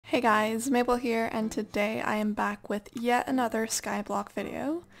Hey guys, Mabel here, and today I am back with yet another Skyblock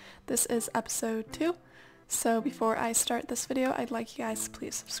video. This is episode 2. So before I start this video, I'd like you guys to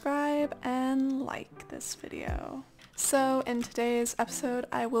please subscribe and like this video. So in today's episode,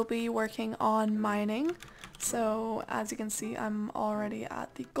 I will be working on mining. So as you can see, I'm already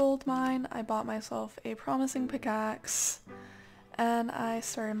at the gold mine. I bought myself a promising pickaxe and I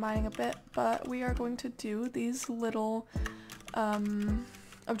started mining a bit, but we are going to do these little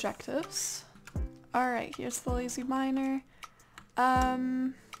objectives. Alright, here's the lazy miner.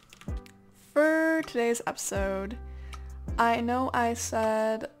 For today's episode, I know I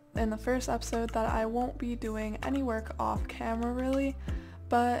said in the first episode that I won't be doing any work off camera really,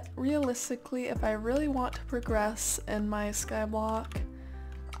 but realistically, if I really want to progress in my Skyblock,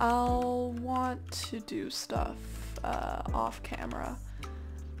 I'll want to do stuff off camera.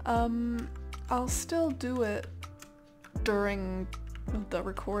 I'll still do it during the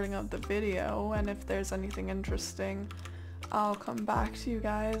recording of the video, and if there's anything interesting I'll come back to you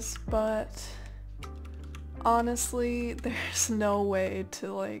guys, but honestly there's no way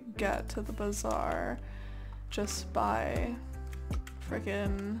to like get to the bazaar just by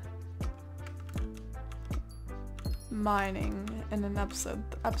freaking mining in an episode.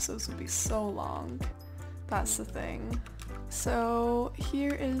 The episodes would be so long, that's the thing. So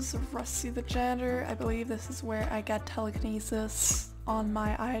here is Rusty the Janitor. I believe this is where I get telekinesis on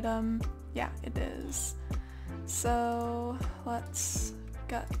my item. Yeah, it is. So let's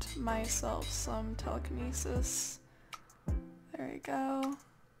get myself some telekinesis. There we go.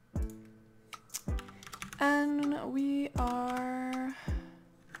 And we are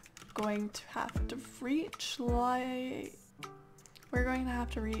going to have to reach we're going to have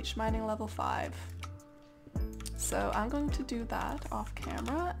to reach mining level 5. So I'm going to do that off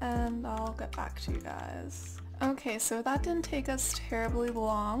camera and I'll get back to you guys. Okay, so that didn't take us terribly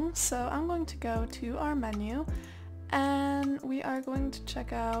long, so I'm going to go to our menu and we are going to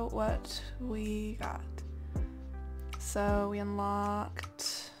check out what we got. So we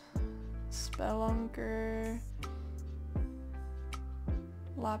unlocked Spelunker,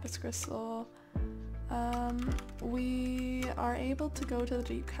 Lapis Crystal. We are able to go to the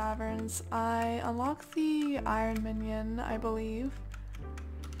deep caverns. I unlocked the iron minion, I believe.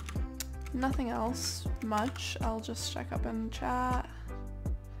 Nothing else much. I'll just check up in chat.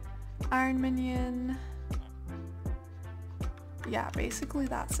 Iron minion. Yeah, basically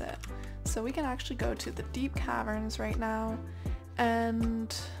that's it. So we can actually go to the deep caverns right now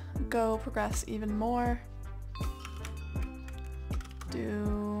and go progress even more.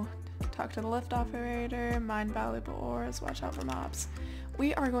 Talk to the lift operator, mine valuable ores, watch out for mobs.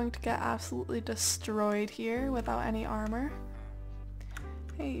 We are going to get absolutely destroyed here without any armor.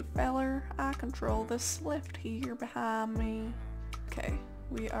 Hey feller, I control this lift here behind me. Okay,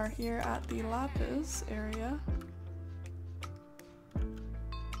 we are here at the Lapis area.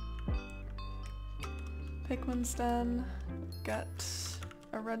 Pickman's Den, get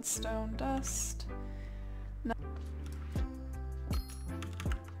a redstone dust.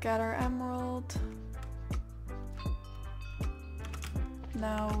 Get our emerald.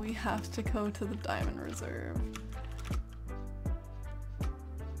 Now we have to go to the diamond reserve.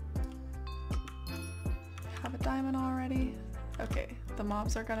 Have a diamond already? Okay, the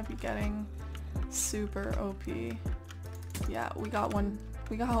mobs are gonna be getting super OP. Yeah, we got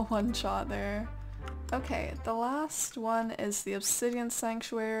one shot there. Okay, the last one is the Obsidian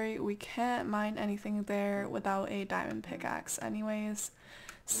Sanctuary. We can't mine anything there without a diamond pickaxe anyways.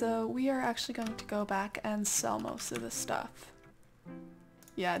 So we are actually going to go back and sell most of this stuff.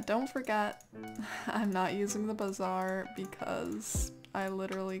 Yeah, don't forget, I'm not using the bazaar because I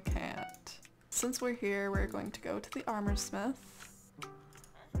literally can't. Since we're here, we're going to go to the armor smith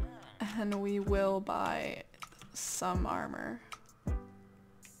and we will buy some armor.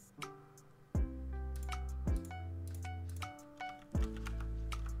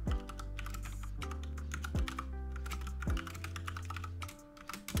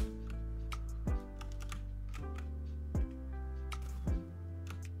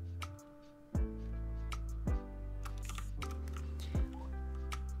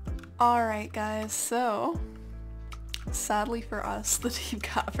 Alright guys, so sadly for us, the Deep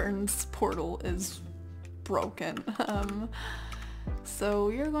Caverns portal is broken. So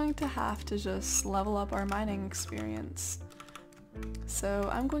we are going to have to just level up our mining experience. So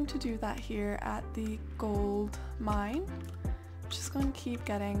I'm going to do that here at the gold mine. Just going to keep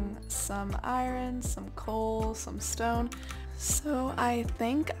getting some iron, some coal, some stone. So I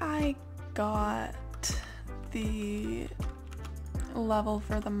think I got the level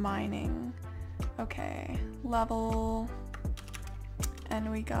for the mining. Okay, level and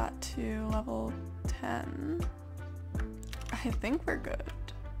we got to level 10. I think we're good.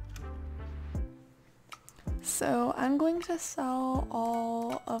 So I'm going to sell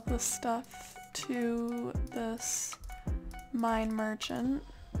all of the stuff to this mine merchant.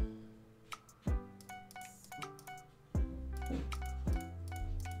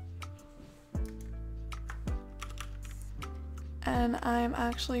 And I'm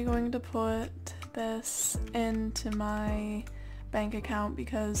actually going to put this into my bank account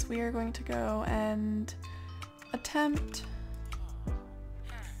because we are going to go and attempt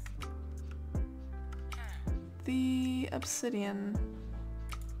the obsidian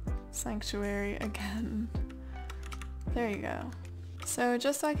sanctuary again. There you go. So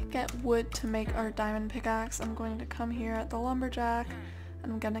just so I can get wood to make our diamond pickaxe, I'm going to come here at the lumberjack.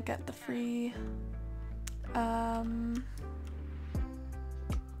 I'm gonna get the free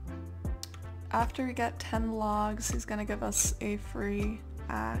after we get 10 logs, he's gonna give us a free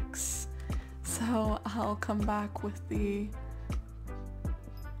axe. So I'll come back with the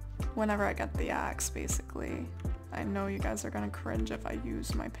whenever I get the axe, basically. I know you guys are gonna cringe if I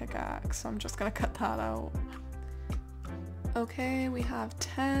use my pickaxe, so I'm just gonna cut that out. Okay, we have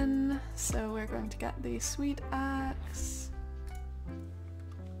 10, so we're going to get the sweet axe.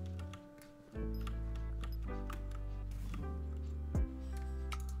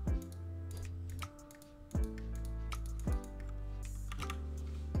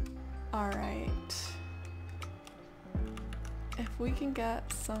 Alright. If we can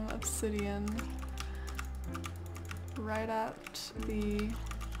get some obsidian right at the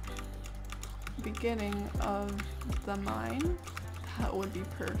beginning of the mine, that would be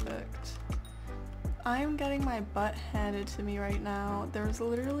perfect. I'm getting my butt handed to me right now. There's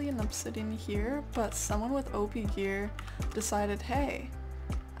literally an obsidian here, but someone with OP gear decided, hey,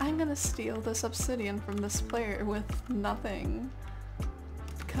 I'm gonna steal this obsidian from this player with nothing.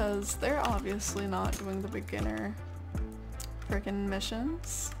 Because they're obviously not doing the beginner frickin'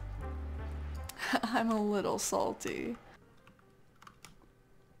 missions. I'm a little salty.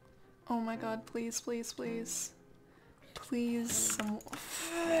 Oh my god, please, please, please. Please, some...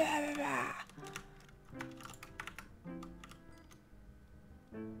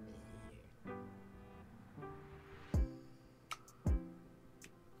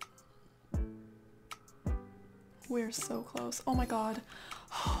 We're so close. Oh my god.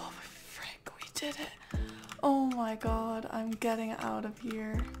 Oh frick, we did it. Oh my god, I'm getting out of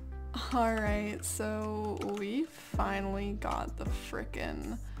here. Alright, so we finally got the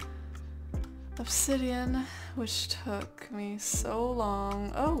frickin' obsidian, which took me so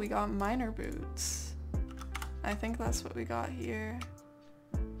long. Oh, we got miner boots. I think that's what we got here.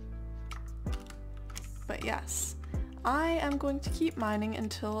 But yes, I am going to keep mining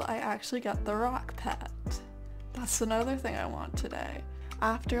until I actually get the rock pet. That's another thing I want today.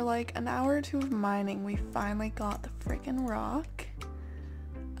 After like an hour or two of mining, we finally got the freaking rock.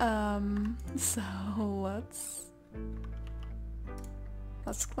 So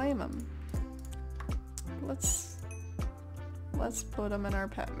let's claim him. Let's put him in our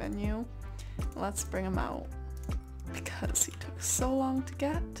pet menu. Let's bring him out. Because he took so long to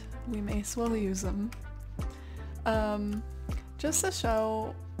get, we may as well use him. Just to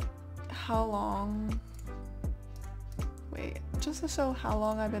show how long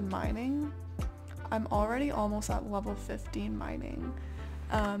I've been mining, I'm already almost at level 15 mining.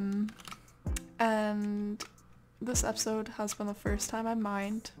 And this episode has been the first time I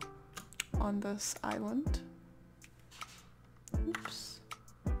mined on this island. Oops.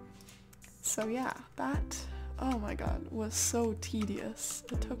 So yeah, that, oh my god, was so tedious.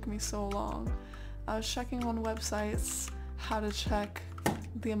 It took me so long. I was checking on websites how to check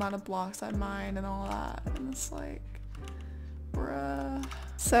the amount of blocks I mined and all that, and it's like, bruh.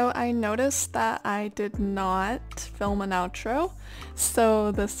 So I noticed that I did not film an outro,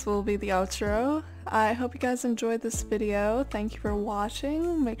 so this will be the outro. I hope you guys enjoyed this video. Thank you for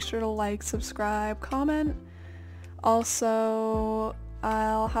watching. Make sure to like, subscribe, comment. Also,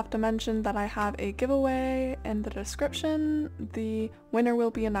 I'll have to mention that I have a giveaway in the description. The winner will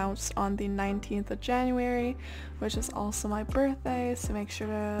be announced on the 19th of January, which is also my birthday, so make sure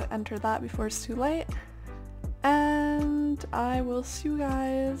to enter that before it's too late. And I will see you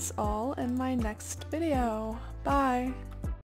guys all in my next video. Bye!